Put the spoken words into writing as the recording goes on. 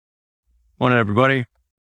Morning, everybody. I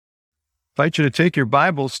invite you to take your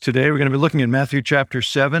Bibles today. We're going to be looking at Matthew chapter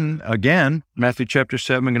 7 again. Matthew chapter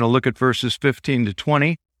 7, we're going to look at verses 15 to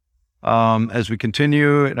 20 as we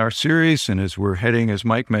continue in our series and as we're heading, as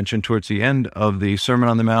Mike mentioned, towards the end of the Sermon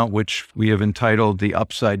on the Mount, which we have entitled The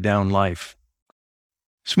Upside Down Life.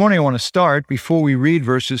 This morning, I want to start, before we read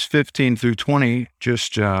verses 15 through 20,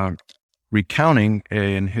 just recounting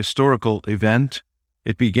an historical event.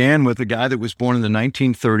 It began with a guy that was born in the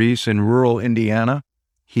 1930s in rural Indiana.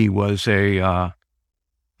 He was a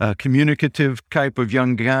communicative type of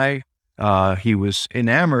young guy. He was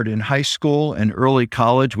enamored in high school and early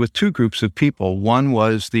college with two groups of people. One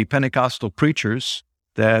was the Pentecostal preachers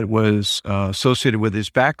that was associated with his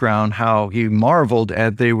background, how he marveled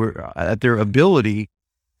at their ability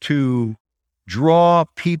to draw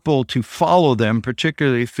people to follow them,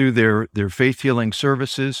 particularly through their faith-healing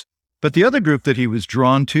services. But the other group that he was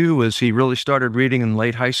drawn to was he really started reading in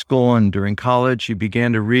late high school and during college. He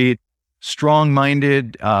began to read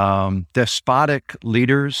strong-minded, despotic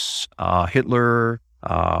leaders. Hitler,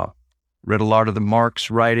 read a lot of the Marx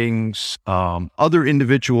writings, other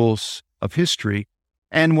individuals of history,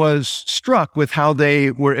 and was struck with how they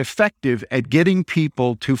were effective at getting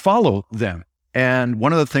people to follow them. And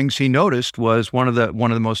one of the things he noticed was one of the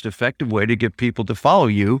most effective way to get people to follow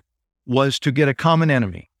you was to get a common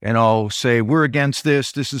enemy and say, we're against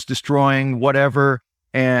this is destroying, whatever.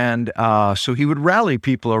 And so he would rally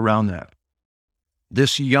people around that.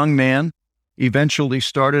 This young man eventually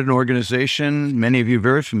started an organization many of you are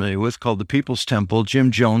very familiar with called the People's Temple. Jim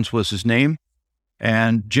Jones was his name.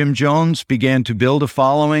 And Jim Jones began to build a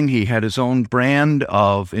following. He had his own brand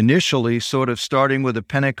of initially sort of starting with a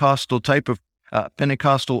Pentecostal type of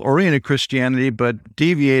Pentecostal-oriented Christianity, but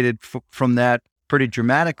deviated from that pretty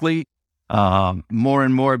dramatically. More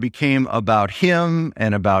and more became about him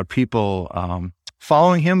and about people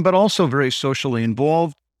following him, but also very socially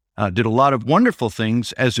involved. Did a lot of wonderful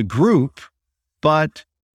things as a group, but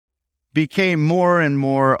became more and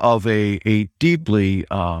more of a deeply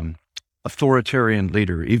authoritarian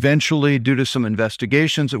leader. Eventually, due to some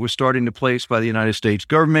investigations that were starting to place by the United States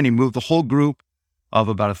government, he moved the whole group of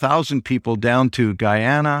about 1,000 people down to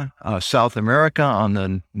Guyana, South America, on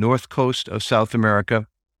the north coast of South America,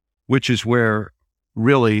 which is where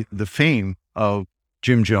really the fame of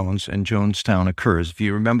Jim Jones and Jonestown occurs. If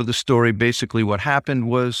you remember the story, basically what happened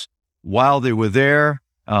was while they were there,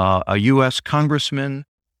 a U.S. Congressman,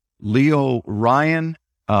 Leo Ryan,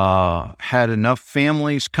 had enough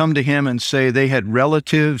families come to him and say they had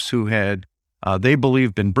relatives who had, they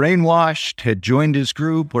believed, been brainwashed, had joined his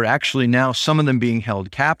group, were actually now some of them being held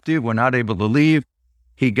captive, were not able to leave.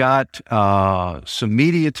 He got some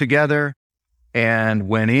media together and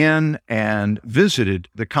went in and visited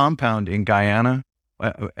the compound in Guyana,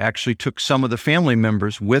 actually took some of the family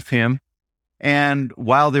members with him. And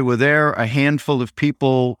while they were there, a handful of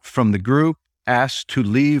people from the group asked to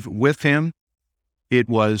leave with him. It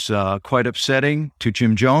was quite upsetting to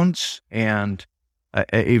Jim Jones. And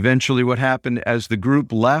eventually what happened as the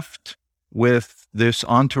group left with this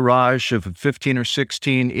entourage of 15 or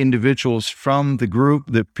 16 individuals from the group,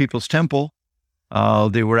 the People's Temple,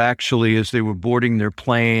 they were actually, as they were boarding their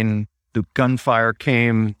plane, the gunfire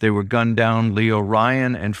came, they were gunned down. Leo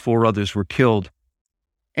Ryan and 4 others were killed.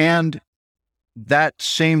 And that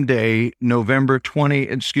same day, November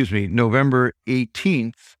 18th,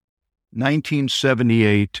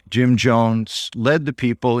 1978, Jim Jones led the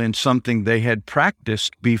people in something they had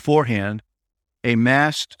practiced beforehand, a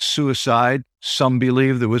massed suicide. Some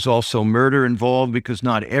believe there was also murder involved because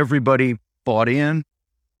not everybody bought in,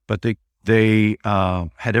 but they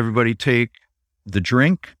had everybody take the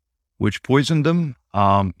drink, which poisoned them.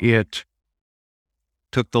 It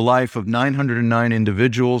took the life of 909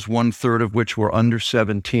 individuals, 1/3 of which were under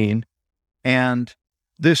 17. And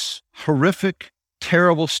this horrific,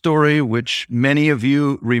 terrible story, which many of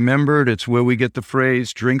you remembered, it's where we get the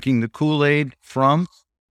phrase drinking the Kool-Aid from.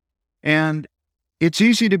 And it's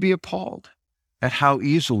easy to be appalled at how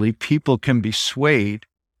easily people can be swayed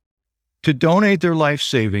to donate their life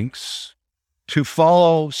savings, to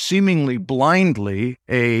follow seemingly blindly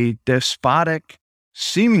a despotic,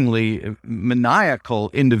 seemingly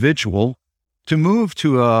maniacal individual, to move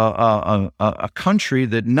to a country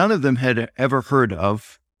that none of them had ever heard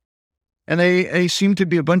of. And they seemed to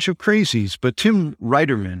be a bunch of crazies. But Tim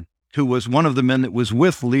Reiterman, who was one of the men that was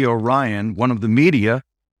with Leo Ryan, one of the media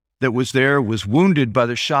that was there, was wounded by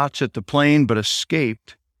the shots at the plane, but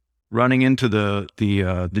escaped running into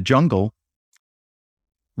the jungle,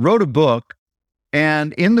 wrote a book.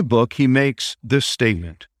 And in the book, he makes this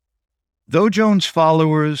statement: though Jones'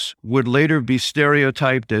 followers would later be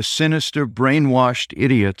stereotyped as sinister, brainwashed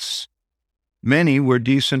idiots, Many were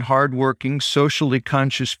decent, hardworking, socially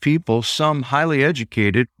conscious people, some highly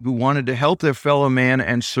educated, who wanted to help their fellow man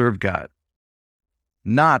and serve God,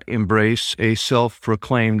 not embrace a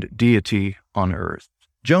self-proclaimed deity on earth.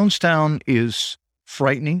 Jonestown is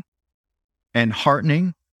frightening and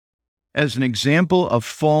heartening as an example of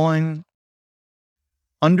falling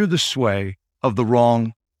under the sway of the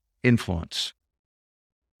wrong influence.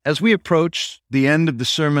 As we approach the end of the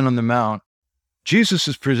Sermon on the Mount, Jesus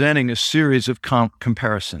is presenting a series of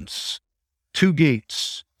comparisons. 2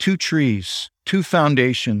 gates, 2 trees, 2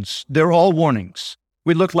 foundations. They're all warnings.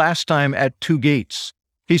 We looked last time at 2 gates.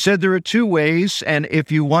 He said there are 2 ways, and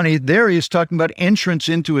if you want to, there he is talking about entrance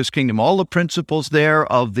into his kingdom. All the principles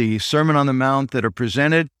there of the Sermon on the Mount that are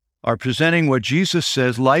presenting what Jesus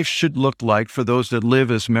says life should look like for those that live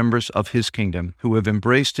as members of his kingdom, who have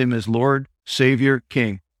embraced him as Lord, Savior,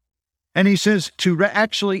 King. And he says to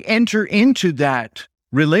actually enter into that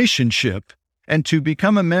relationship and to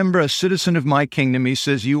become a member, a citizen of my kingdom, he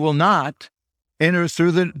says, you will not enter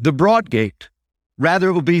through the broad gate. Rather,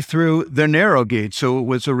 it will be through the narrow gate. So it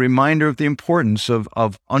was a reminder of the importance of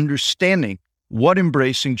understanding what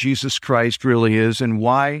embracing Jesus Christ really is and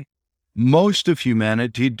why most of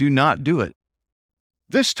humanity do not do it.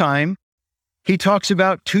 This time, he talks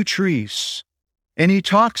about 2 trees. And he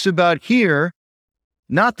talks about here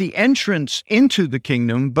not the entrance into the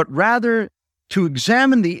kingdom, but rather to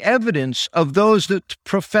examine the evidence of those that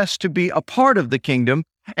profess to be a part of the kingdom,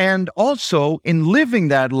 and also in living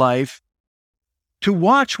that life, to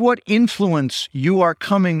watch what influence you are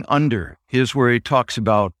coming under. Here's where he talks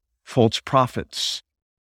about false prophets.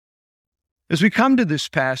 As we come to this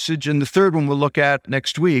passage, and the third one we'll look at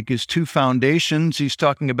next week is 2 foundations. He's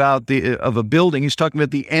talking about of a building. He's talking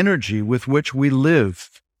about the energy with which we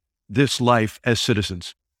live this life as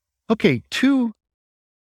citizens. Okay, 2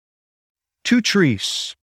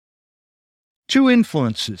 trees, 2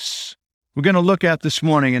 influences we're going to look at this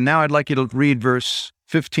morning. And now I'd like you to read verse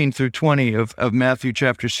 15 through 20 of Matthew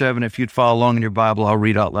chapter 7. If you'd follow along in your Bible, I'll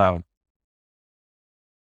read out loud.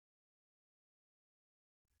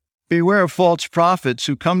 Beware of false prophets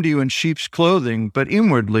who come to you in sheep's clothing, but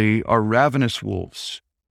inwardly are ravenous wolves.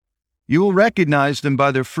 You will recognize them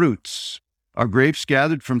by their fruits. Are grapes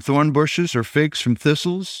gathered from thorn bushes or figs from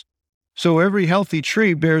thistles? So every healthy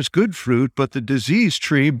tree bears good fruit, but the diseased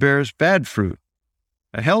tree bears bad fruit.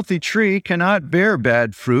 A healthy tree cannot bear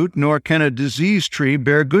bad fruit, nor can a diseased tree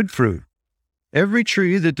bear good fruit. Every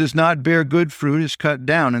tree that does not bear good fruit is cut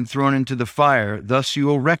down and thrown into the fire. Thus you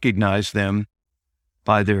will recognize them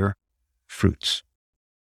by their fruits.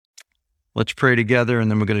 Let's pray together,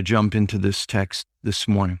 and then we're going to jump into this text this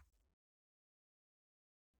morning.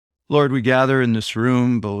 Lord, we gather in this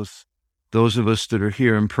room, both those of us that are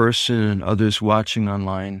here in person and others watching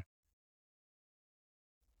online.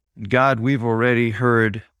 God, we've already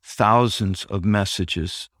heard thousands of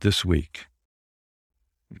messages this week.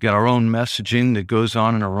 We've got our own messaging that goes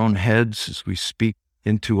on in our own heads as we speak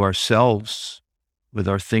into ourselves with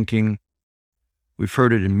our thinking. We've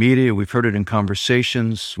heard it in media, we've heard it in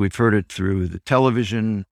conversations, we've heard it through the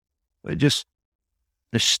television. Just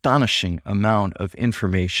an astonishing amount of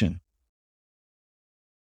information.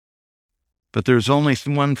 But there's only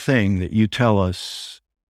one thing that you tell us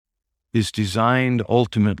is designed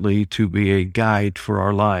ultimately to be a guide for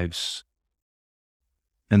our lives.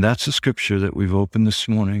 And that's the scripture that we've opened this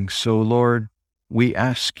morning. So, Lord, we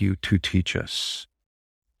ask you to teach us.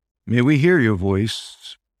 May we hear your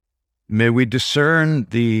voice. May we discern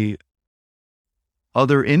the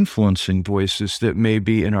other influencing voices that may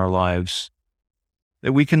be in our lives,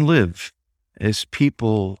 that we can live as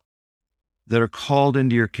people that are called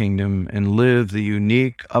into your kingdom and live the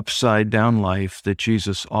unique upside-down life that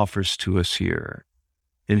Jesus offers to us here,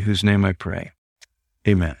 in whose name I pray.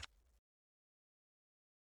 Amen.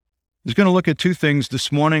 We're going to look at 2 things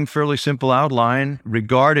this morning, fairly simple outline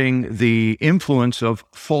regarding the influence of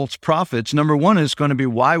false prophets. Number 1 is going to be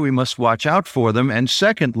why we must watch out for them, and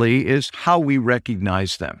secondly is how we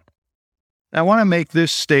recognize them. Now, I want to make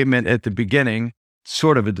this statement at the beginning,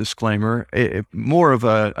 sort of a disclaimer, more of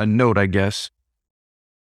a note, I guess.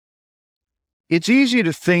 It's easy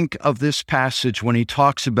to think of this passage when he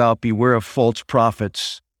talks about beware of false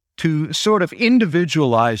prophets to sort of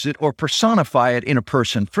individualize it or personify it in a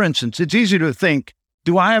person. For instance, it's easy to think,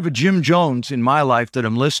 do I have a Jim Jones in my life that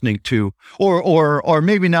I'm listening to? Or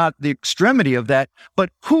maybe not the extremity of that,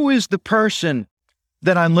 but who is the person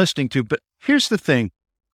that I'm listening to? But here's the thing.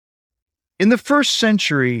 In the 1st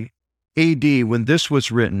century AD, when this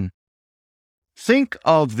was written, think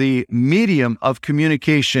of the medium of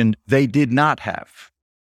communication they did not have.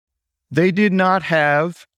 They did not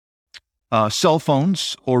have cell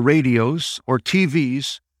phones or radios or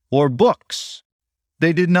TVs or books.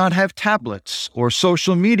 They did not have tablets or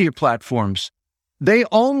social media platforms. They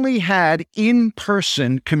only had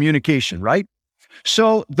in-person communication, right?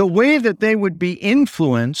 So the way that they would be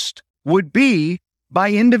influenced would be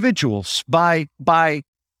by individuals, by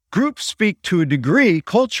groups speak to a degree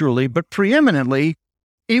culturally, but preeminently,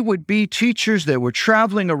 it would be teachers that were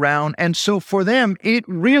traveling around. And so for them, it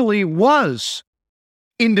really was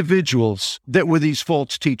individuals that were these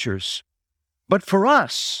false teachers. But for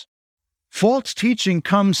us, false teaching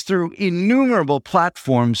comes through innumerable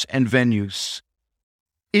platforms and venues.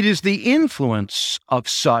 It is the influence of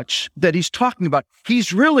such that he's talking about.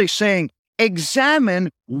 He's really saying, examine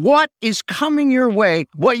what is coming your way,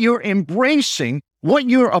 what you're embracing, what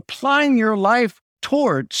you're applying your life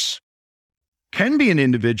towards. Can be an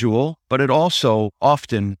individual, but it also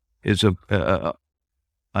often is an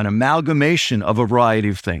amalgamation of a variety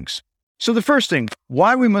of things. So the first thing,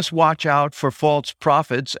 why we must watch out for false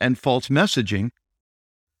prophets and false messaging.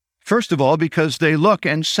 First of all, because they look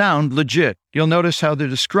and sound legit. You'll notice how they're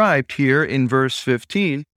described here in verse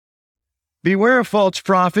 15. Beware of false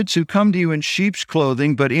prophets who come to you in sheep's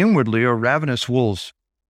clothing, but inwardly are ravenous wolves.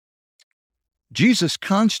 Jesus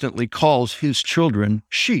constantly calls his children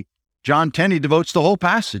sheep. John 10, he devotes the whole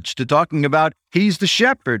passage to talking about he's the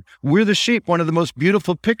shepherd. We're the sheep. One of the most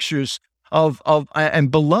beautiful pictures of and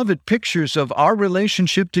beloved pictures of our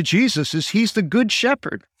relationship to Jesus is he's the good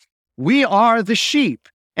shepherd. We are the sheep.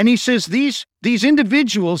 And he says these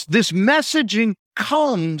individuals, this messaging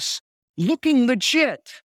comes looking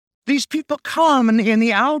legit. These people come in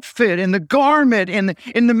the outfit, in the garment, in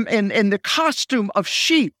the costume of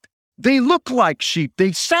sheep. They look like sheep.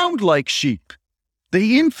 They sound like sheep.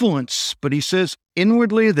 They influence, but he says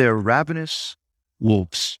inwardly they're ravenous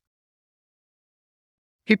wolves.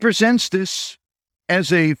 He presents this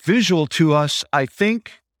as a visual to us, I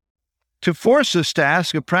think, to force us to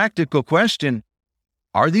ask a practical question.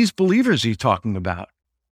 Are these believers he's talking about?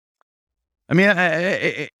 I mean,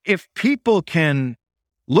 if people can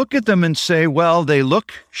look at them and say, well, they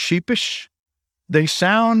look sheepish, they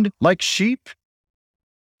sound like sheep,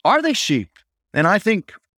 are they sheep? And I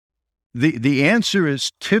think the answer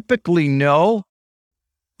is typically no,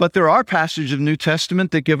 but there are passages of New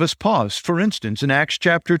Testament that give us pause. For instance, in Acts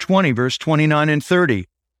chapter 20, verse 29 and 30,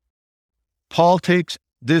 Luke takes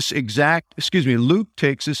this exact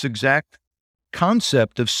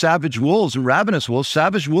concept of savage wolves and ravenous wolves.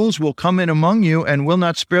 Savage wolves will come in among you and will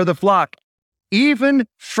not spare the flock. Even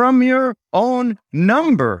from your own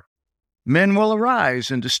number, men will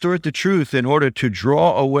arise and distort the truth in order to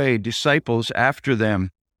draw away disciples after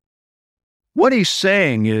them. What he's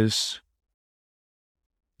saying is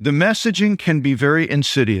the messaging can be very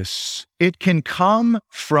insidious. It can come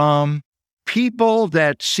from people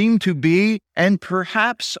that seem to be and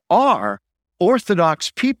perhaps are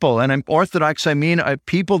Orthodox people, and Orthodox I mean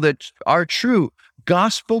people that are true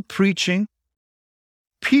gospel-preaching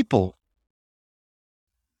people.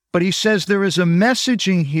 But he says there is a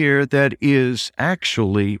messaging here that is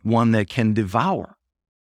actually one that can devour.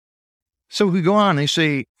 So we go on, they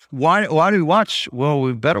say, why do we watch? Well,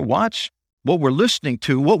 we better watch what we're listening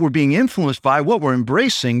to, what we're being influenced by, what we're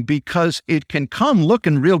embracing, because it can come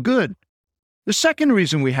looking real good. The second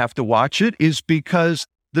reason we have to watch it is because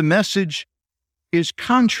the message is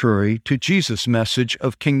contrary to Jesus' message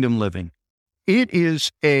of kingdom living. It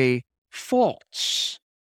is a false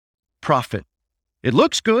prophet. It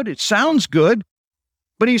looks good, it sounds good,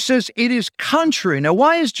 but he says it is contrary. Now,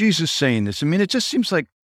 why is Jesus saying this? I mean, it just seems like,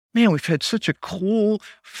 man, we've had such a cool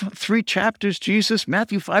 3 chapters, Jesus,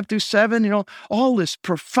 Matthew 5 through 7, all this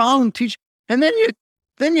profound teaching. And then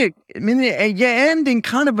you end in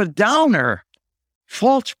kind of a downer.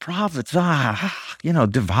 False prophets,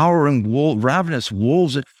 devouring ravenous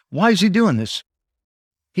wolves. Why is he doing this?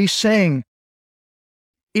 He's saying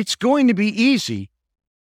it's going to be easy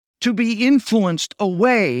to be influenced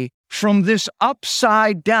away from this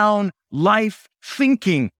upside down life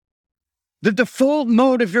thinking. The default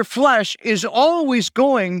mode of your flesh is always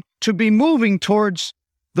going to be moving towards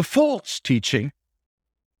the false teaching,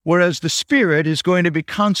 whereas the Spirit is going to be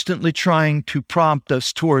constantly trying to prompt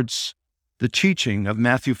us towards the teaching of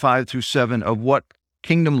Matthew 5 through 7 of what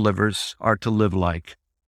kingdom livers are to live like.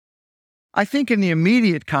 I think in the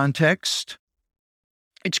immediate context,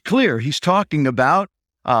 it's clear he's talking about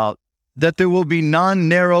that there will be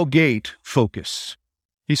non-narrow gate focus.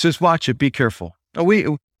 He says, watch it, be careful.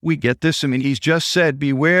 We get this. I mean, he's just said, be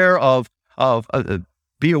aware that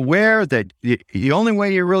the only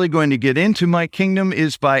way you're really going to get into my kingdom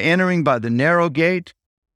is by entering by the narrow gate,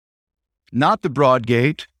 not the broad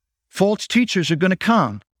gate. False teachers are going to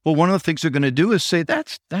come. Well, one of the things they're going to do is say,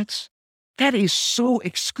 that is so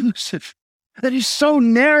exclusive. That is so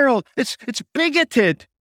narrow. It's bigoted.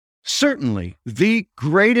 Certainly, the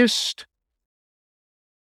greatest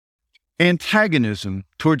antagonism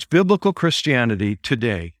towards biblical Christianity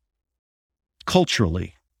today,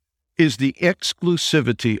 culturally, is the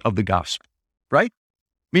exclusivity of the gospel, right?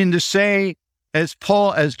 I mean, to say, as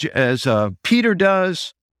Peter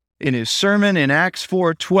does in his sermon in Acts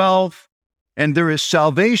 4:12, and there is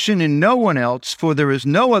salvation in no one else, for there is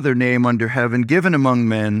no other name under heaven given among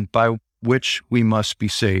men by which we must be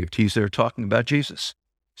saved. He's there talking about Jesus.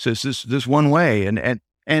 Says this one way, and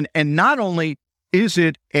not only is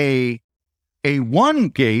it a one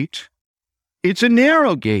gate, it's a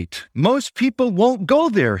narrow gate. Most people won't go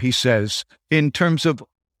there, he says, in terms of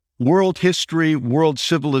world history, world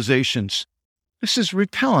civilizations. This is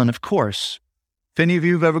repellent, of course. If any of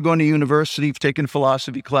you have ever gone to university, you've taken a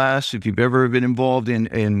philosophy class, if you've ever been involved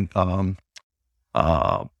in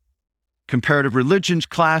comparative religions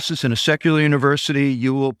classes in a secular university,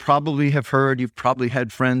 you will probably have heard, you've probably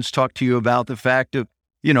had friends talk to you about the fact of,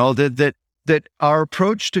 that our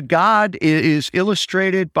approach to God is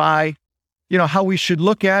illustrated by, how we should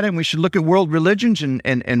look at it. And we should look at world religions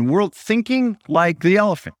and world thinking like the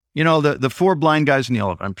elephant. The four blind guys and the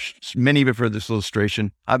elephant. Many of you have heard this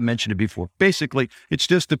illustration. I've mentioned it before. Basically, it's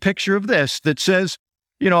just a picture of this that says,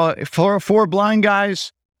 four blind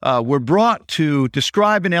guys were brought to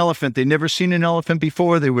describe an elephant. They'd never seen an elephant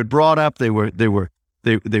before. They were brought up. They were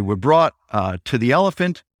brought to the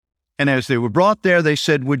elephant. And as they were brought there, they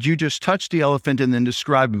said, would you just touch the elephant and then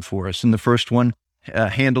describe him for us? And the first one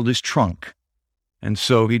handled his trunk. And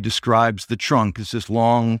so he describes the trunk as this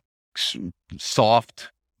long,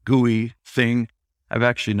 soft, gooey thing. I've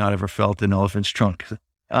actually not ever felt an elephant's trunk.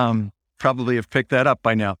 Probably have picked that up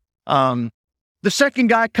by now. The second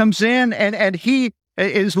guy comes in and he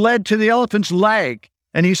is led to the elephant's leg.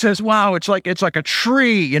 And he says, wow, it's like a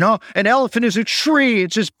tree, an elephant is a tree.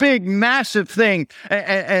 It's this big, massive thing.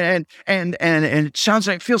 And it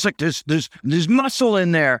feels like there's muscle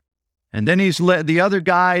in there. And then the other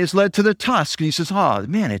guy is led to the tusk. And he says, oh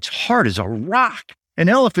man, it's hard as a rock. An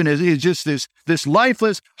elephant is just this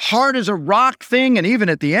lifeless, hard as a rock thing. And even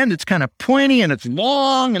at the end, it's kind of pointy and it's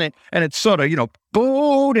long and it's sort of,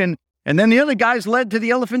 bowed. And then the other guy's led to the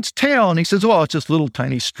elephant's tail, and he says, oh, it's this little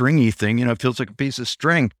tiny stringy thing, it feels like a piece of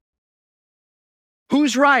string.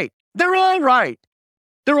 Who's right? They're all right.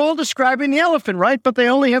 They're all describing the elephant, right? But they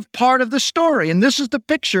only have part of the story. And this is the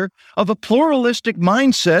picture of a pluralistic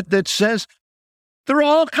mindset that says there are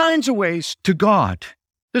all kinds of ways to God.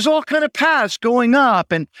 There's all kind of paths going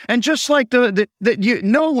up, and just like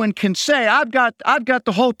no one can say, I've got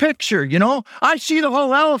the whole picture, I see the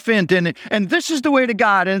whole elephant, and this is the way to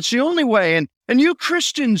God, and it's the only way. And you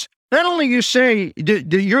Christians, not only you say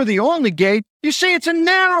you're the only gate, you say it's a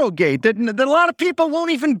narrow gate that a lot of people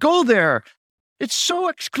won't even go there. It's so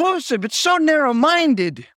exclusive. It's so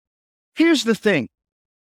narrow-minded. Here's the thing.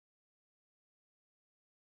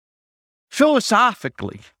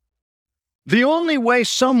 Philosophically, the only way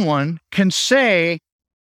someone can say,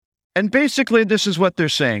 and basically this is what they're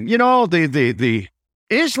saying, the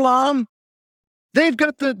Islam, they've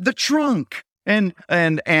got the trunk, and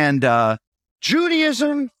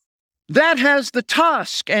Judaism, that has the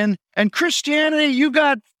tusk, and Christianity, you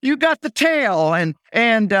got the tail, and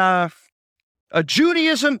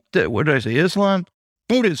Judaism, what did I say? Islam,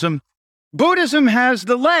 Buddhism has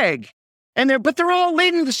the leg. But they're all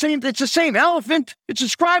leading the same, it's the same elephant. It's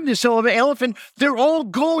described this elephant. They're all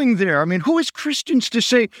going there. I mean, who is Christians to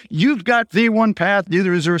say, you've got the one path,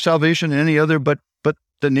 neither is there salvation in any other, but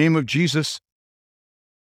the name of Jesus?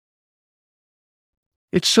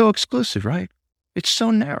 It's so exclusive, right? It's so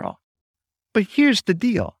narrow. But here's the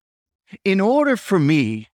deal. In order for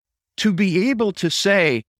me to be able to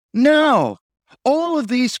say, no, all of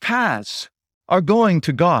these paths are going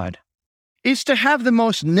to God, is to have the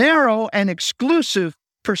most narrow and exclusive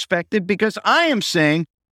perspective, because I am saying,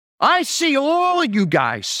 I see all of you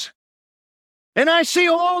guys, and I see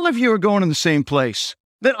all of you are going to the same place,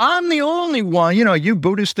 that I'm the only one. You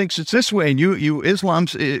Buddhists think it's this way, and you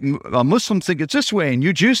Muslims think it's this way, and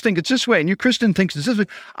you Jews think it's this way, and you Christian think it's this way.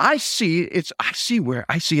 I see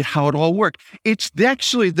it how it all works. It's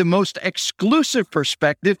actually the most exclusive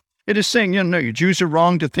perspective. It is saying, no, you Jews are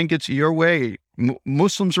wrong to think it's your way.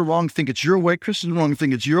 Muslims are wrong to think it's your way. Christians are wrong to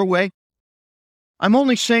think it's your way. I'm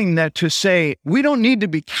only saying that to say we don't need to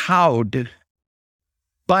be cowed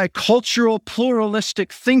by cultural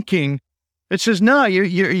pluralistic thinking that says, no,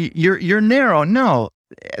 you're narrow. No,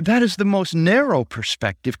 that is the most narrow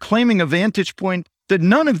perspective, claiming a vantage point that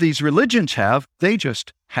none of these religions have. They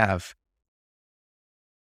just have.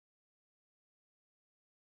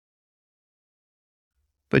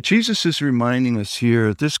 But Jesus is reminding us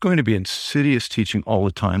here, there's going to be insidious teaching all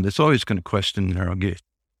the time. That's always going to question the narrow gate.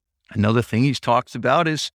 Another thing he talks about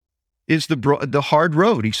is the hard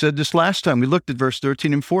road. He said this last time. We looked at verse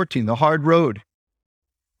 13 and 14, the hard road,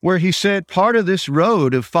 where he said part of this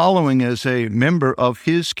road of following as a member of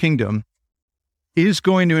his kingdom is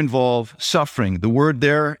going to involve suffering. The word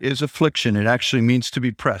there is affliction. It actually means to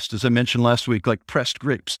be pressed, as I mentioned last week, like pressed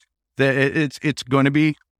grapes. It's going to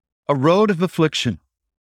be a road of affliction.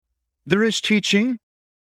 There is teaching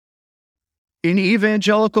in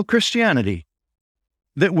evangelical Christianity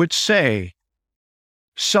that would say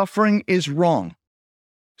suffering is wrong.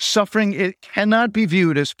 Suffering, it cannot be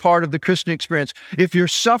viewed as part of the Christian experience. If you're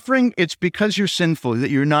suffering, it's because you're sinful, that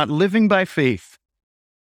you're not living by faith.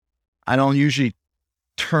 I don't usually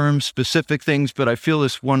term specific things, but I feel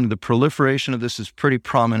the proliferation of this is pretty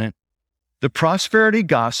prominent. The prosperity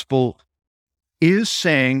gospel is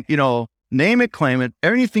saying, name it, claim it,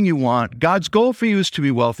 anything you want. God's goal for you is to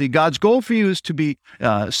be wealthy. God's goal for you is to be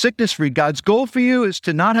sickness-free. God's goal for you is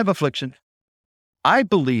to not have affliction. I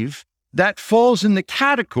believe that falls in the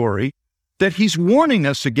category that he's warning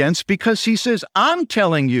us against, because he says, I'm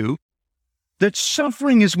telling you that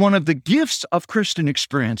suffering is one of the gifts of Christian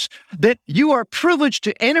experience, that you are privileged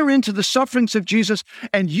to enter into the sufferings of Jesus,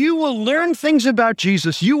 and you will learn things about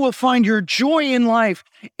Jesus. You will find your joy in life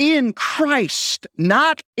in Christ,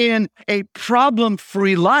 not in a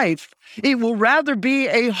problem-free life. It will rather be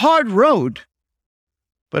a hard road,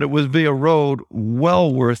 but it will be a road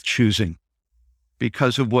well worth choosing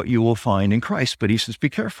because of what you will find in Christ. But he says, be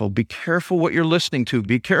careful what you're listening to.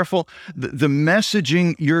 Be careful the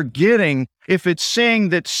messaging you're getting. If it's saying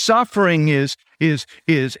that suffering is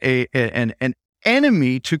an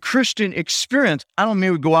enemy to Christian experience, I don't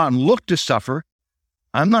mean we go out and look to suffer.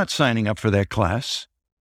 I'm not signing up for that class.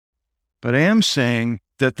 But I am saying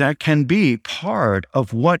that can be part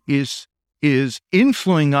of what is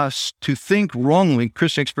influencing us to think wrongly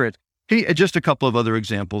Christian experience. Just a couple of other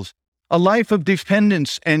examples. A life of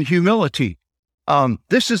dependence and humility.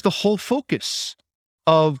 This is the whole focus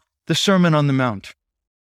of the Sermon on the Mount.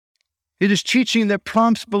 It is teaching that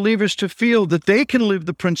prompts believers to feel that they can live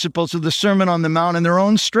the principles of the Sermon on the Mount in their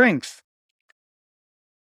own strength,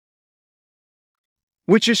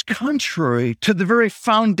 which is contrary to the very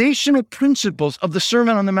foundational principles of the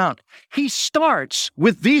Sermon on the Mount. He starts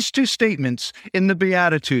with these two statements in the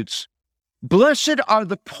Beatitudes. Blessed are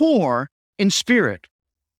the poor in spirit.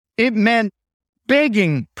 It meant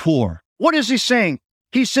begging poor. What is he saying?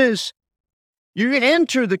 He says, you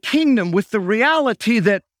enter the kingdom with the reality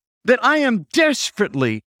that I am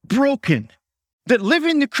desperately broken, that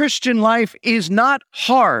living the Christian life is not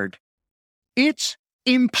hard. It's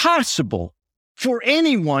impossible for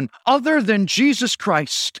anyone other than Jesus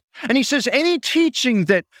Christ. And he says, any teaching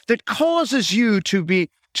that causes you to be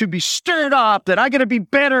stirred up, that I got to be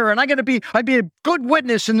better and I'd be a good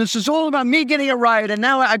witness, and this is all about me getting it right, and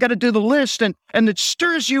now I got to do the list, and it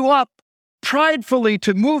stirs you up pridefully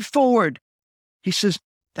to move forward. He says,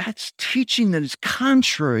 that's teaching that is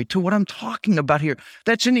contrary to what I'm talking about here.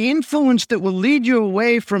 That's an influence that will lead you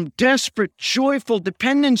away from desperate, joyful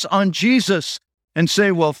dependence on Jesus and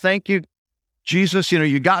say, well, thank you, Jesus,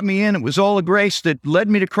 you got me in. It was all a grace that led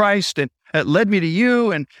me to Christ, and it led me to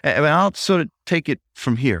you, and I'll sort of take it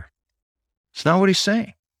from here. It's not what he's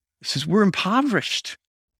saying. He says we're impoverished.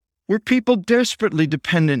 We're people desperately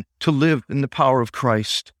dependent to live in the power of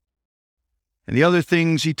Christ. And the other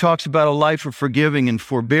things, he talks about a life of forgiving and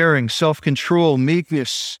forbearing, self-control,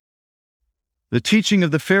 meekness. The teaching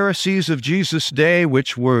of the Pharisees of Jesus' day,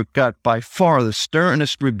 which got by far the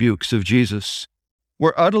sternest rebukes of Jesus,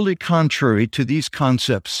 were utterly contrary to these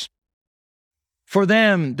concepts. For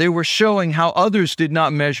them, they were showing how others did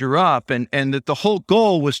not measure up, and that the whole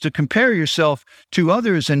goal was to compare yourself to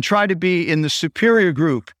others and try to be in the superior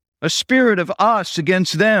group, a spirit of us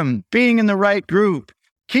against them, being in the right group,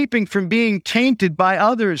 keeping from being tainted by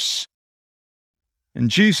others. And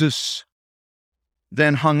Jesus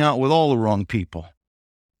then hung out with all the wrong people.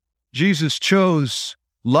 Jesus chose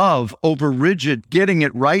love over rigid getting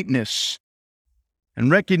it rightness, and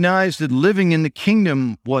recognized that living in the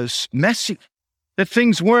kingdom was messy, that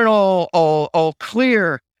things weren't all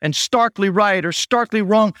clear and starkly right or starkly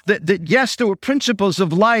wrong, that yes, there were principles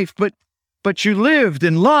of life, but you lived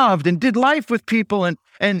and loved and did life with people,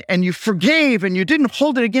 and you forgave and you didn't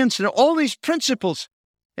hold it against it, all these principles.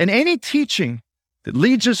 And any teaching that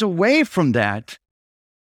leads us away from that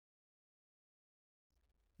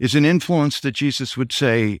is an influence that Jesus would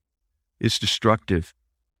say is destructive,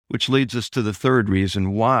 which leads us to the third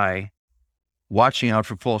reason why watching out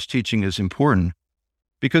for false teaching is important,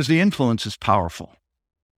 because the influence is powerful.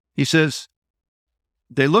 He says,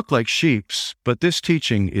 they look like sheeps, but this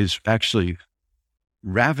teaching is actually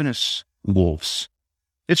ravenous wolves.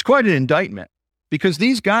 It's quite an indictment because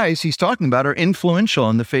these guys he's talking about are influential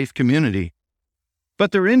in the faith community,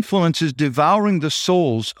 but their influence is devouring the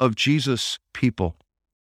souls of Jesus' people.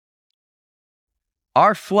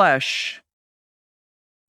 Our flesh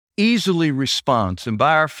easily responds, and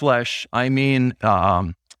by our flesh, I mean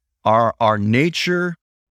our nature,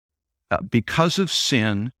 because of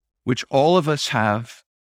sin, which all of us have,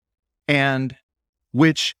 and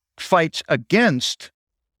which fights against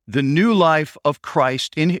the new life of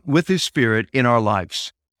Christ with his Spirit in our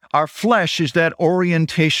lives. Our flesh is that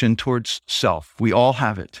orientation towards self. We all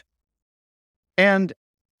have it. And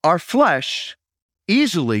our flesh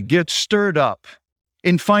easily gets stirred up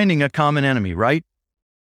in finding a common enemy, right?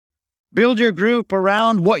 Build your group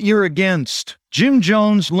around what you're against. Jim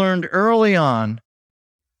Jones learned early on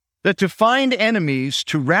that to find enemies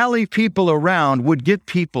to rally people around would get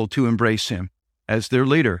people to embrace him as their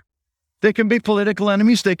leader. They can be political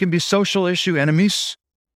enemies, they can be social issue enemies.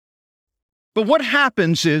 But what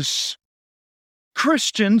happens is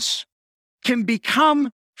Christians can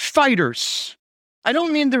become fighters. I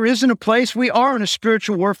don't mean there isn't a place. We are in a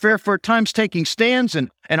spiritual warfare for at times taking stands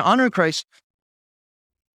and honoring Christ.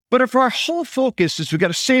 But if our whole focus is we've got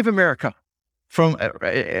to save America from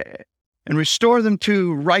and restore them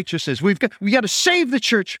to righteousness, we got to save the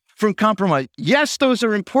church from compromise. Yes, those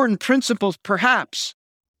are important principles, perhaps,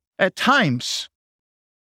 at times.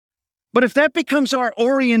 But if that becomes our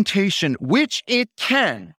orientation, which it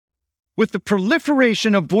can, with the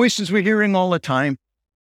proliferation of voices we're hearing all the time,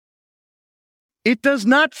 it does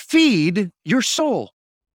not feed your soul.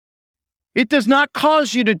 It does not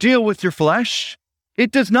cause you to deal with your flesh.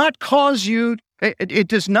 It does not cause you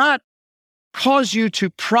to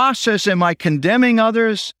process, am I condemning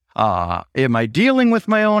others? Am I dealing with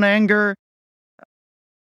my own anger?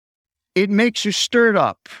 It makes you stirred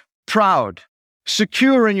up, proud,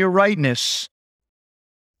 secure in your rightness.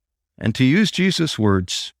 And to use Jesus'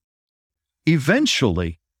 words,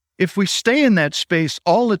 eventually, if we stay in that space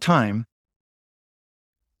all the time,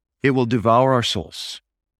 it will devour our souls.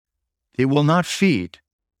 It will not feed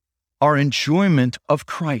our enjoyment of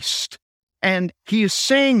Christ. And he is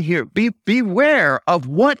saying here, beware of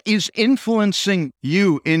what is influencing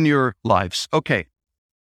you in your lives. Okay,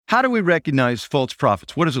 how do we recognize false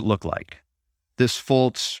prophets? What does it look like? This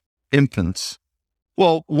false infants.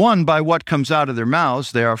 Well, one, by what comes out of their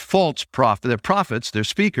mouths. They are false prophets. They're prophets, they're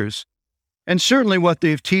speakers. And certainly what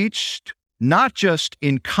they've taught, not just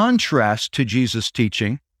in contrast to Jesus'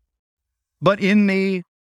 teaching, but in the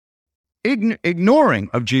ignoring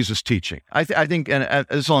of Jesus' teaching. I think, and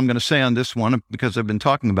that's all I'm going to say on this one, because I've been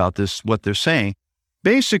talking about this, what they're saying.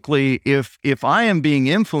 Basically, if I am being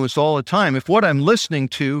influenced all the time, if what I'm listening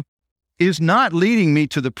to is not leading me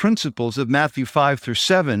to the principles of Matthew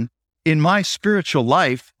 5-7 in my spiritual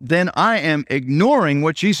life, then I am ignoring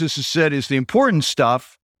what Jesus has said is the important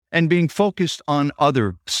stuff and being focused on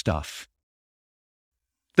other stuff.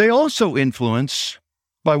 They also influence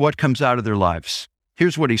by what comes out of their lives.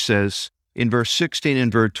 Here's what he says in verse 16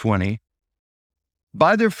 and verse 20.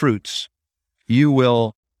 By their fruits you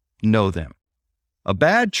will know them. A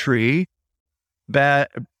bad tree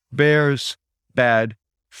bears bad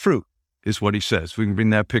fruit, is what he says. We can bring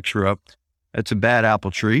that picture up. That's a bad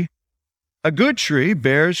apple tree. A good tree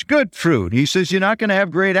bears good fruit. He says you're not going to have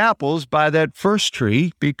great apples by that first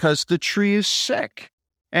tree because the tree is sick.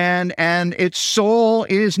 And its soul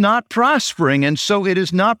is not prospering, and so it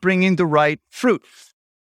is not bringing the right fruit.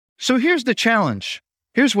 So here's the challenge.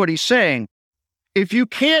 Here's what he's saying. If you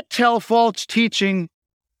can't tell false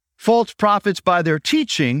prophets by their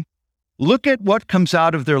teaching, look at what comes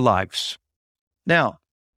out of their lives. Now,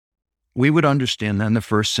 we would understand that in the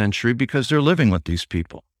first century because they're living with these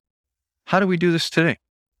people. How do we do this today?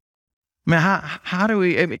 I mean, how do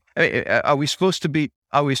we, are we supposed to be,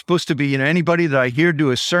 anybody that I hear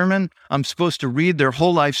do a sermon, I'm supposed to read their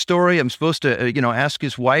whole life story. I'm supposed to, ask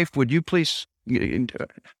his wife, would you please,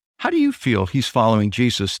 how do you feel he's following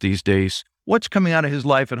Jesus these days? What's coming out of his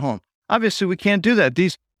life at home? Obviously, we can't do that.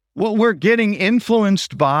 What we're getting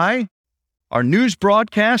influenced by our news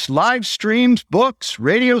broadcasts, live streams, books,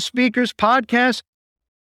 radio speakers, podcasts,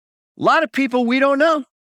 a lot of people we don't know.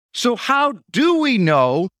 So how do we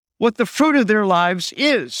know what the fruit of their lives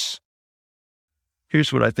is?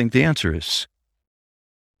 Here's what I think the answer is.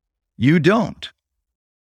 You don't,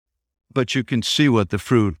 but you can see what the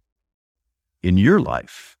fruit in your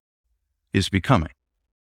life is becoming.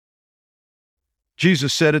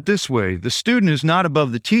 Jesus said it this way, the student is not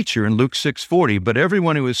above the teacher in Luke 6:40, but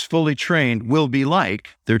everyone who is fully trained will be like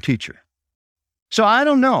their teacher. So I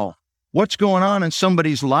don't know what's going on in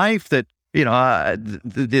somebody's life that, the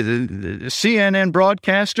CNN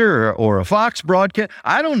broadcaster or a Fox broadcast.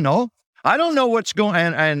 I don't know. I don't know what's going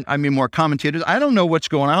on. And I mean, more commentators. I don't know what's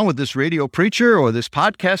going on with this radio preacher or this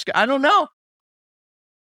podcast. I don't know.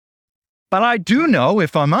 But I do know,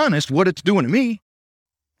 if I'm honest, what it's doing to me.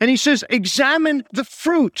 And he says, examine the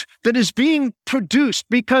fruit that is being produced,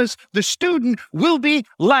 because the student will be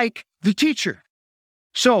like the teacher.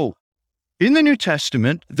 So in the New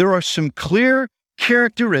Testament, there are some clear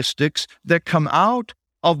characteristics that come out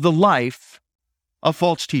of the life of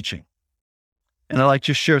false teaching. And I'd like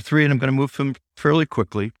to share three, and I'm going to move them fairly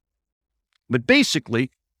quickly. But basically,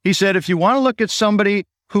 he said, if you want to look at somebody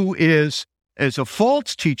who is as a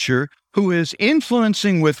false teacher, who is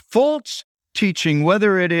influencing with false teaching,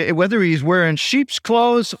 whether he's wearing sheep's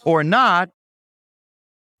clothes or not,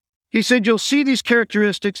 he said, you'll see these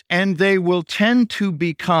characteristics and they will tend to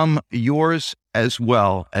become yours as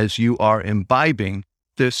well as you are imbibing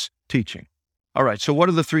this teaching. All right, so what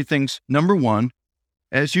are the three things? Number one,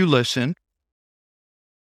 as you listen,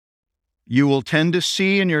 you will tend to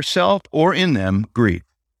see in yourself or in them greed.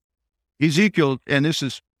 Ezekiel, and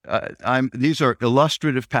these are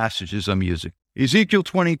illustrative passages I'm using. Ezekiel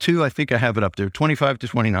 22, I think I have it up there, 25 to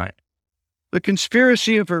 29. The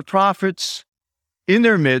conspiracy of her prophets in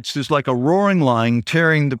their midst is like a roaring lion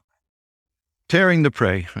tearing the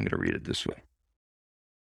prey. I'm going to read it this way.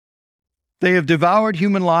 They have devoured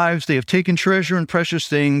human lives. They have taken treasure and precious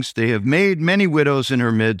things. They have made many widows in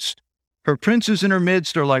her midst. Her princes in her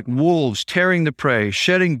midst are like wolves tearing the prey,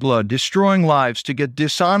 shedding blood, destroying lives to get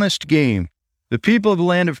dishonest gain. The people of the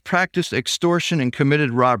land have practiced extortion and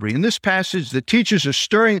committed robbery. In this passage, the teachers are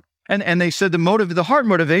stirring, and they said the heart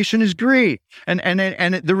motivation is greed. And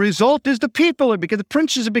the result is the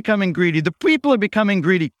princes are becoming greedy. The people are becoming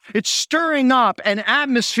greedy. It's stirring up an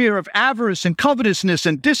atmosphere of avarice and covetousness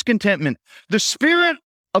and discontentment. The spirit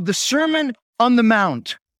of the Sermon on the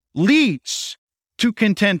Mount leads to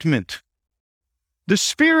contentment. The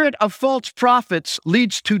spirit of false prophets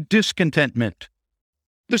leads to discontentment.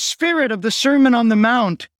 The spirit of the Sermon on the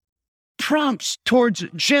Mount prompts towards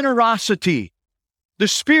generosity. The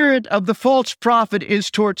spirit of the false prophet is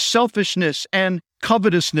towards selfishness and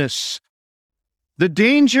covetousness. The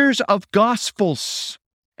dangers of gospels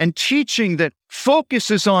and teaching that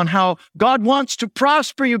focuses on how God wants to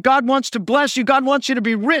prosper you, God wants to bless you, God wants you to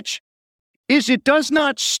be rich, is it does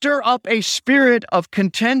not stir up a spirit of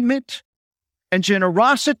contentment and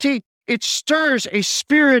generosity. It stirs a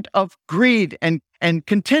spirit of greed and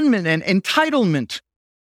contentment and entitlement.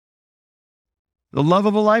 The love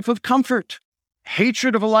of a life of comfort,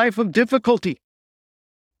 hatred of a life of difficulty.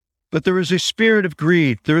 But there is a spirit of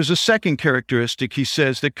greed. There is a second characteristic, he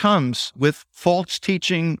says, that comes with false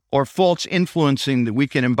teaching or false influencing that we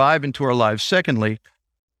can imbibe into our lives. Secondly,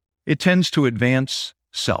 it tends to advance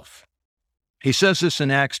self. He says this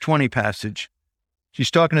in Acts 20 passage. He's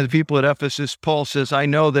talking to the people at Ephesus. Paul says, I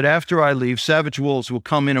know that after I leave, savage wolves will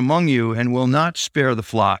come in among you and will not spare the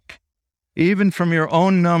flock. Even from your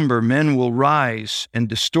own number, men will rise and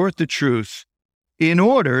distort the truth in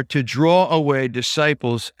order to draw away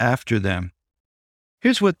disciples after them.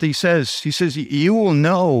 Here's what he says. He says, you will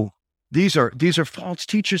know these are false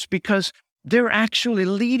teachers because they're actually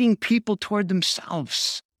leading people toward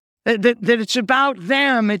themselves. That it's about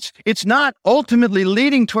them. It's not ultimately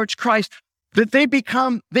leading towards Christ. That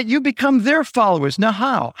you become their followers. Now,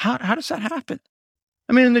 how? How does that happen?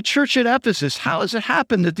 I mean, in the church at Ephesus, how does it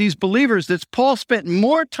happen that these believers, that Paul spent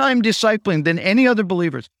more time discipling than any other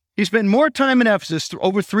believers? He spent more time in Ephesus,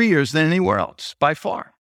 over 3 years, than anywhere else, by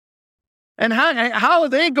far. And how are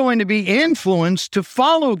they going to be influenced to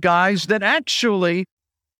follow guys that actually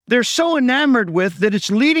they're so enamored with that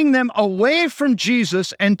it's leading them away from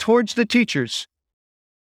Jesus and towards the teachers?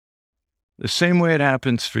 The same way it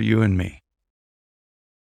happens for you and me.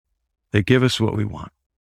 They give us what we want.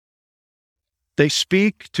 They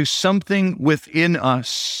speak to something within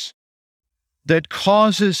us that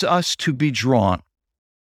causes us to be drawn.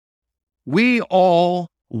 We all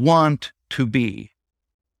want to be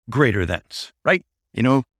greater thans, right?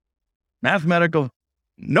 Mathematical.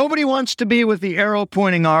 Nobody wants to be with the arrow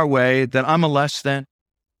pointing our way that I'm a less than.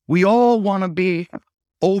 We all want to be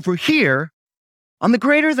over here on the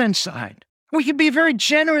greater than side. We can be very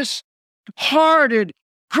generous, hearted,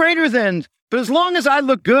 greater than, but as long as I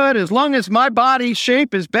look good, as long as my body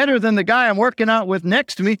shape is better than the guy I'm working out with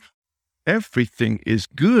next to me, everything is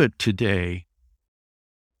good today.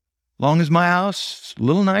 Long as my house is a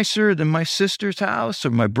little nicer than my sister's house or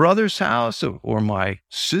my brother's house or my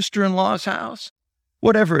sister-in-law's house,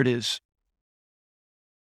 whatever it is.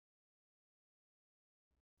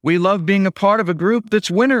 We love being a part of a group that's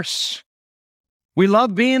winners. We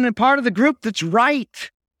love being a part of the group that's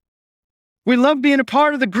right. We love being a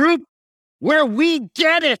part of the group where we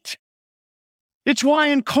get it. It's why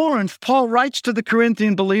in Corinth, Paul writes to the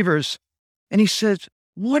Corinthian believers, and he says,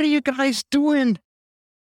 what are you guys doing?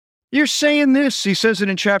 You're saying this. He says it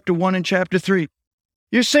in chapter 1 and chapter 3.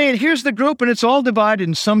 You're saying, here's the group, and it's all divided,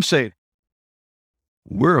 and some say,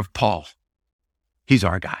 we're of Paul. He's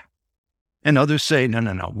our guy. And others say,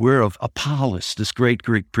 no, we're of Apollos, this great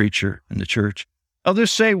Greek preacher in the church.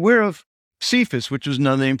 Others say, we're of Cephas, which was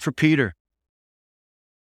another name for Peter.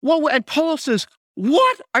 Well, and Paul says,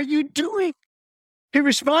 what are you doing? He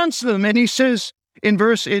responds to them, and he says, in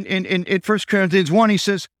 1 Corinthians 1, he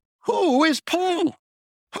says, who is Paul?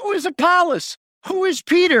 Who is Apollos? Who is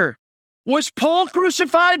Peter? Was Paul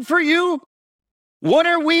crucified for you? What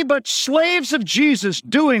are we but slaves of Jesus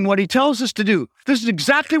doing what he tells us to do? This is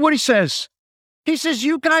exactly what he says. He says,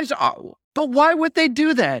 you guys are, but why would they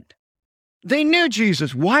do that? They knew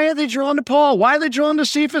Jesus. Why are they drawn to Paul? Why are they drawn to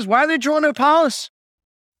Cephas? Why are they drawn to Apollos?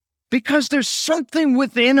 Because there's something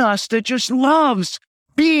within us that just loves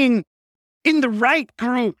being in the right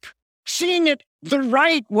group, seeing it the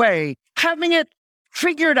right way, having it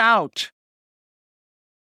figured out.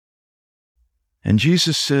 And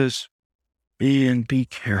Jesus says, be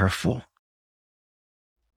careful.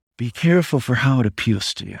 Be careful for how it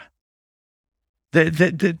appeals to you.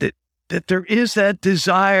 That there is that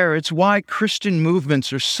desire. It's why Christian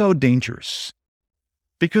movements are so dangerous.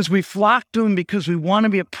 Because we flock to them because we want to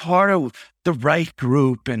be a part of the right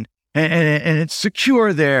group and it's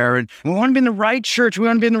secure there. And we want to be in the right church. We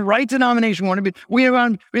want to be in the right denomination. We want to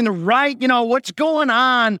be in the right, what's going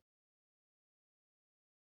on.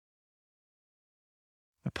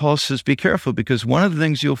 Paul says, be careful, because one of the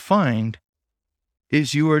things you'll find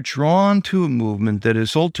is you are drawn to a movement that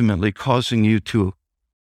is ultimately causing you to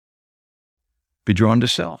be drawn to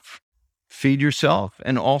self, feed yourself,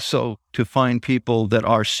 and also to find people that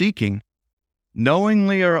are seeking,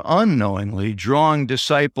 knowingly or unknowingly, drawing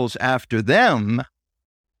disciples after them,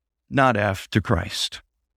 not after Christ.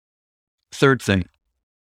 Third thing,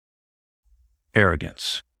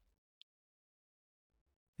 arrogance.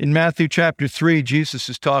 In Matthew chapter 3, Jesus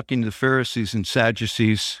is talking to the Pharisees and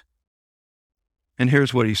Sadducees. And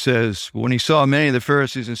here's what he says. When he saw many of the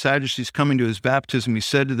Pharisees and Sadducees coming to his baptism, he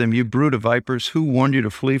said to them, you brood of vipers, who warned you to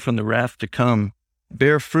flee from the wrath to come?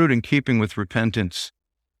 Bear fruit in keeping with repentance.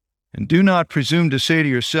 And do not presume to say to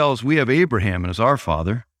yourselves, we have Abraham as our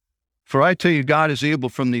father. For I tell you, God is able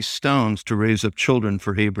from these stones to raise up children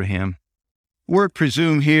for Abraham. The word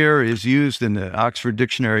presume here is used in the Oxford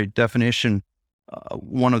Dictionary definition.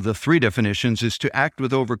 One of the three definitions is to act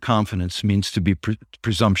with overconfidence, means to be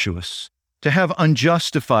presumptuous, to have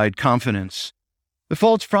unjustified confidence. The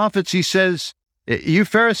false prophets, he says, you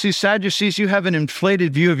Pharisees, Sadducees, you have an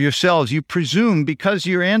inflated view of yourselves. You presume because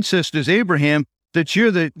your ancestors Abraham that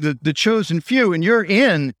you're the chosen few and you're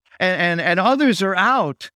in and others are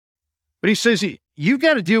out. But he says, you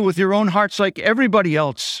got to deal with your own hearts like everybody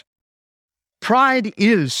else. Pride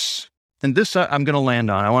is, and this I'm going to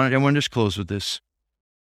land on. I want to just close with this.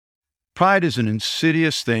 Pride is an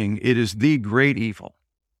insidious thing. It is the great evil.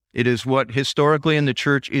 It is what historically in the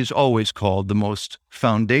church is always called the most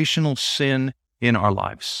foundational sin in our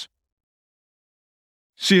lives.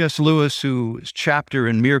 C.S. Lewis, whose chapter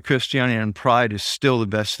in Mere Christianity and Pride is still the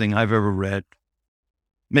best thing I've ever read,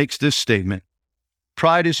 makes this statement.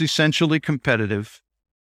 Pride is essentially competitive.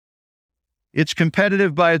 It's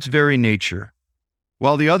competitive by its very nature,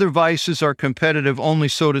 while the other vices are competitive only,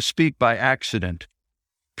 so to speak, by accident.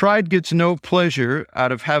 Pride gets no pleasure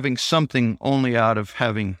out of having something only out of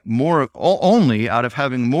having more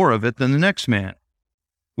of it than the next man.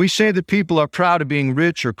 We say that people are proud of being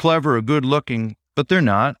rich or clever or good-looking, but they're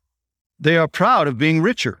not. They are proud of being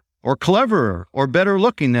richer or cleverer or better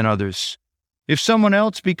looking than others. If someone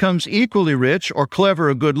else becomes equally rich or clever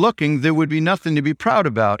or good-looking, there would be nothing to be proud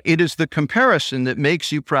about. It is the comparison that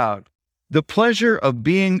makes you proud, the pleasure of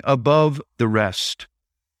being above the rest.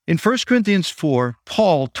 In 1 Corinthians 4,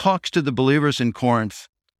 Paul talks to the believers in Corinth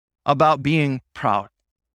about being proud.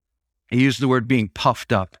 He used the word being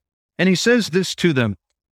puffed up. And he says this to them,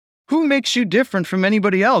 who makes you different from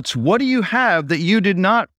anybody else? What do you have that you did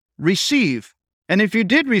not receive? And if you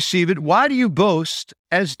did receive it, why do you boast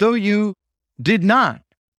as though you did not?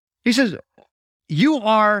 He says, you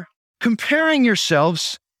are comparing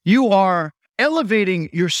yourselves, you are elevating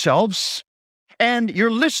yourselves, and you're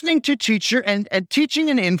listening to teacher and teaching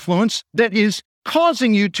an influence that is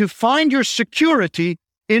causing you to find your security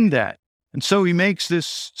in that. And so he makes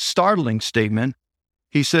this startling statement.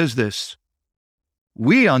 He says this,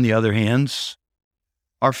 we, on the other hand,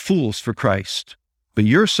 are fools for Christ, but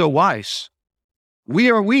you're so wise. We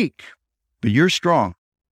are weak, but you're strong.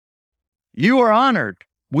 You are honored,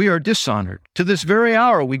 we are dishonored. To this very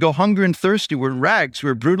hour, we go hungry and thirsty. We're in rags,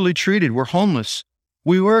 we're brutally treated, we're homeless.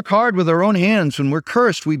 We work hard with our own hands. When we're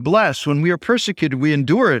cursed, we bless. When we are persecuted, we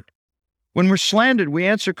endure it. When we're slandered, we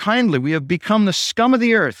answer kindly. We have become the scum of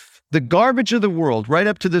the earth, the garbage of the world, right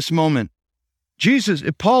up to this moment.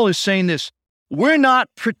 Paul is saying this, we're not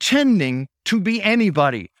pretending to be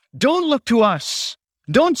anybody. Don't look to us.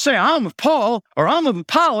 Don't say, I'm of Paul, or I'm of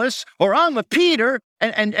Apollos, or I'm of Peter,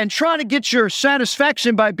 and try to get your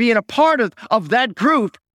satisfaction by being a part of that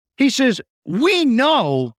group. He says, we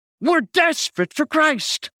know we're desperate for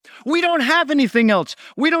Christ. We don't have anything else.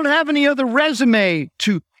 We don't have any other resume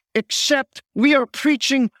to accept. We are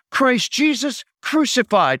preaching Christ Jesus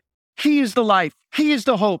crucified. He is the life. He is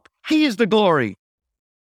the hope. He is the glory.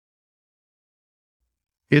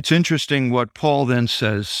 It's interesting what Paul then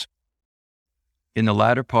says in the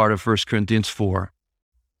latter part of 1 Corinthians 4.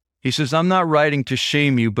 He says, I'm not writing to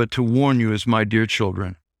shame you, but to warn you as my dear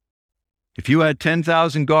children. If you had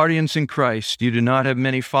 10,000 guardians in Christ, you do not have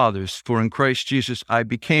many fathers, for in Christ Jesus I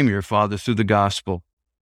became your father through the gospel.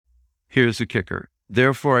 Here's the kicker.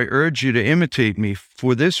 Therefore I urge you to imitate me.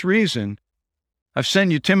 For this reason, I've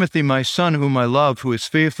sent you Timothy, my son, whom I love, who is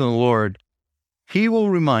faithful in the Lord. He will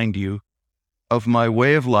remind you of my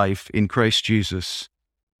way of life in Christ Jesus,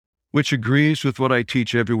 which agrees with what I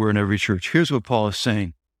teach everywhere in every church. Here's what Paul is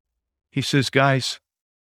saying. He says, guys,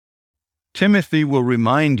 Timothy will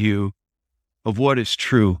remind you of what is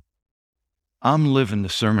true. I'm living the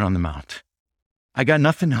Sermon on the Mount. I got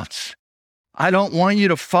nothing else. I don't want you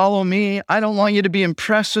to follow me. I don't want you to be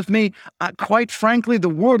impressed with me. Quite frankly, the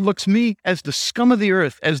world looks me as the scum of the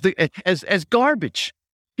earth, as garbage.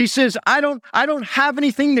 He says, I don't have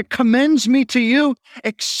anything that commends me to you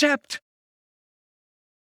except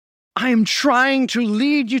I am trying to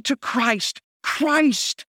lead you to Christ.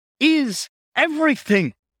 Christ is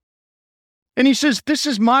everything. And he says, this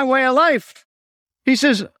is my way of life. He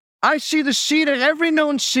says, I see the seed of every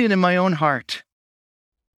known sin in my own heart.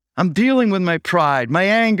 I'm dealing with my pride, my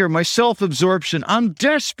anger, my self-absorption. I'm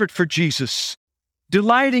desperate for Jesus,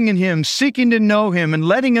 delighting in him, seeking to know him, and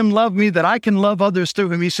letting him love me that I can love others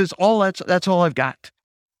through him. He says, that's all I've got.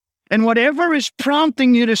 And whatever is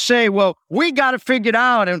prompting you to say, well, we got to figure it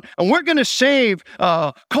out, and we're going to save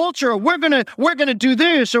culture, or we're going to do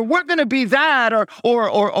this, or we're going to be that, or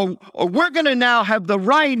we're going to now have the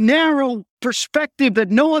right narrow perspective that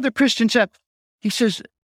no other Christians have. He says,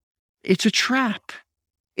 it's a trap.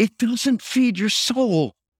 It doesn't feed your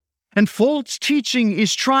soul. And false teaching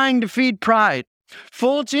is trying to feed pride.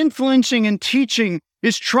 False influencing and teaching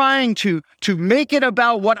is trying to make it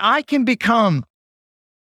about what I can become.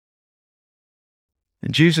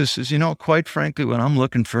 And Jesus says, quite frankly, what I'm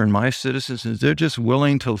looking for in my citizens is they're just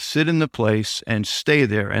willing to sit in the place and stay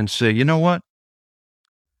there and say, you know what?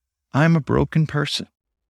 I'm a broken person,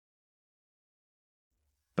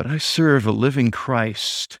 but I serve a living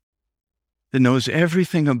Christ that knows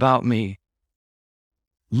everything about me,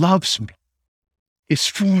 loves me, is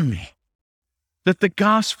for me. That the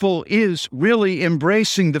gospel is really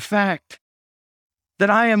embracing the fact that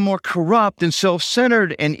I am more corrupt and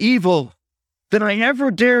self-centered and evil than I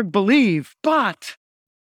ever dared believe, but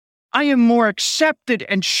I am more accepted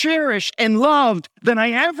and cherished and loved than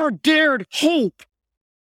I ever dared hope.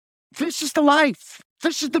 This is the life.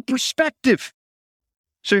 This is the perspective.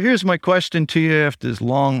 So here's my question to you after this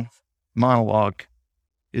long monologue,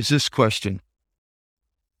 is this question.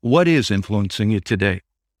 What is influencing you today?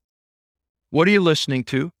 What are you listening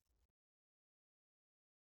to?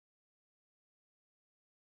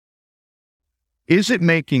 Is it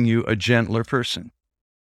making you a gentler person?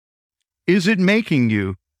 Is it making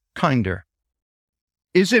you kinder?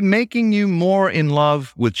 Is it making you more in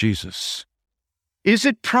love with Jesus? Is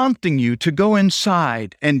it prompting you to go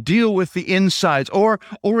inside and deal with the insides, or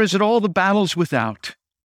is it all the battles without?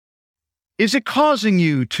 Is it causing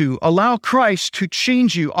you to allow Christ to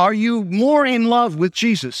change you? Are you more in love with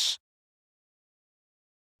Jesus?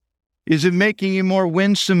 Is it making you more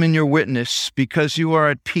winsome in your witness because you are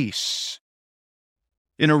at peace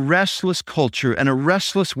in a restless culture and a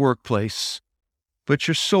restless workplace, but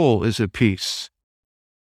your soul is at peace?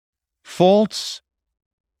 False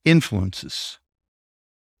influences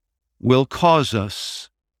will cause us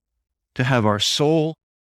to have our soul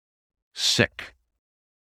sick.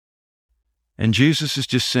 And Jesus is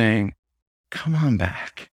just saying, come on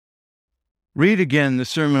back. Read again the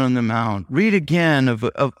Sermon on the Mount. Read again of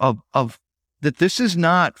that this is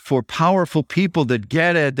not for powerful people that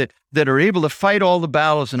get it, that are able to fight all the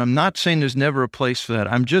battles. And I'm not saying there's never a place for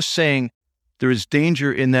that. I'm just saying there is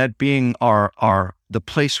danger in that being the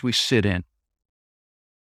place we sit in.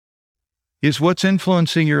 Is what's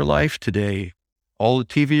influencing your life today all the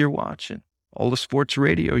TV you're watching, all the sports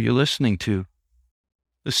radio you're listening to,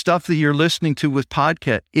 the stuff that you're listening to with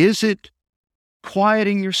podcast? Is it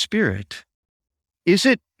quieting your spirit? Is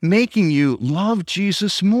it making you love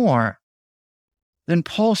Jesus more? Then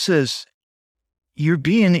Paul says, you're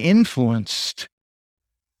being influenced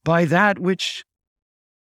by that which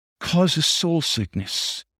causes soul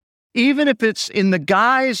sickness. Even if it's in the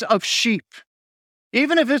guise of sheep,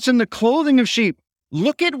 even if it's in the clothing of sheep,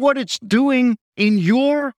 look at what it's doing in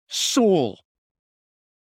your soul.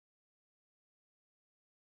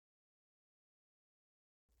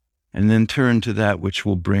 And then turn to that which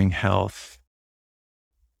will bring health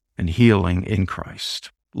and healing in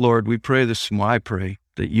Christ. Lord, we pray I pray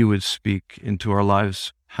that you would speak into our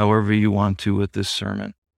lives however you want to with this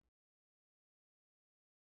sermon.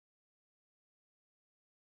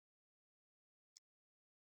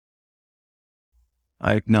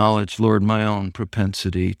 I acknowledge, Lord, my own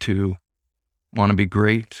propensity to want to be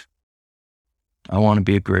great. I want to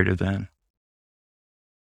be a greater than.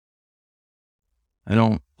 I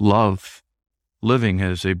don't love living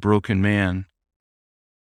as a broken man,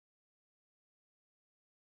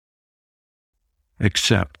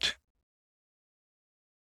 except.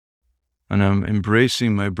 And I'm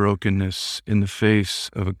embracing my brokenness in the face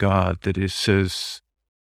of a God that says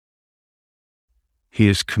he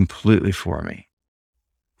is completely for me.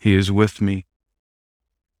 He is with me.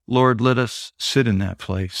 Lord, let us sit in that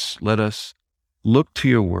place. Let us look to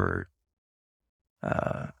your word.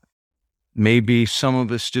 Maybe some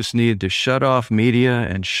of us just need to shut off media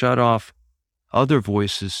and shut off other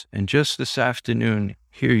voices and just this afternoon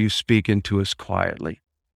hear you speak into us quietly.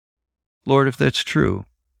 Lord, if that's true,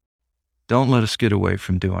 don't let us get away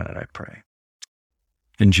from doing it, I pray.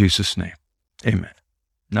 In Jesus' name, amen.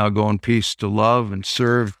 Now go in peace to love and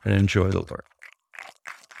serve and enjoy the Lord.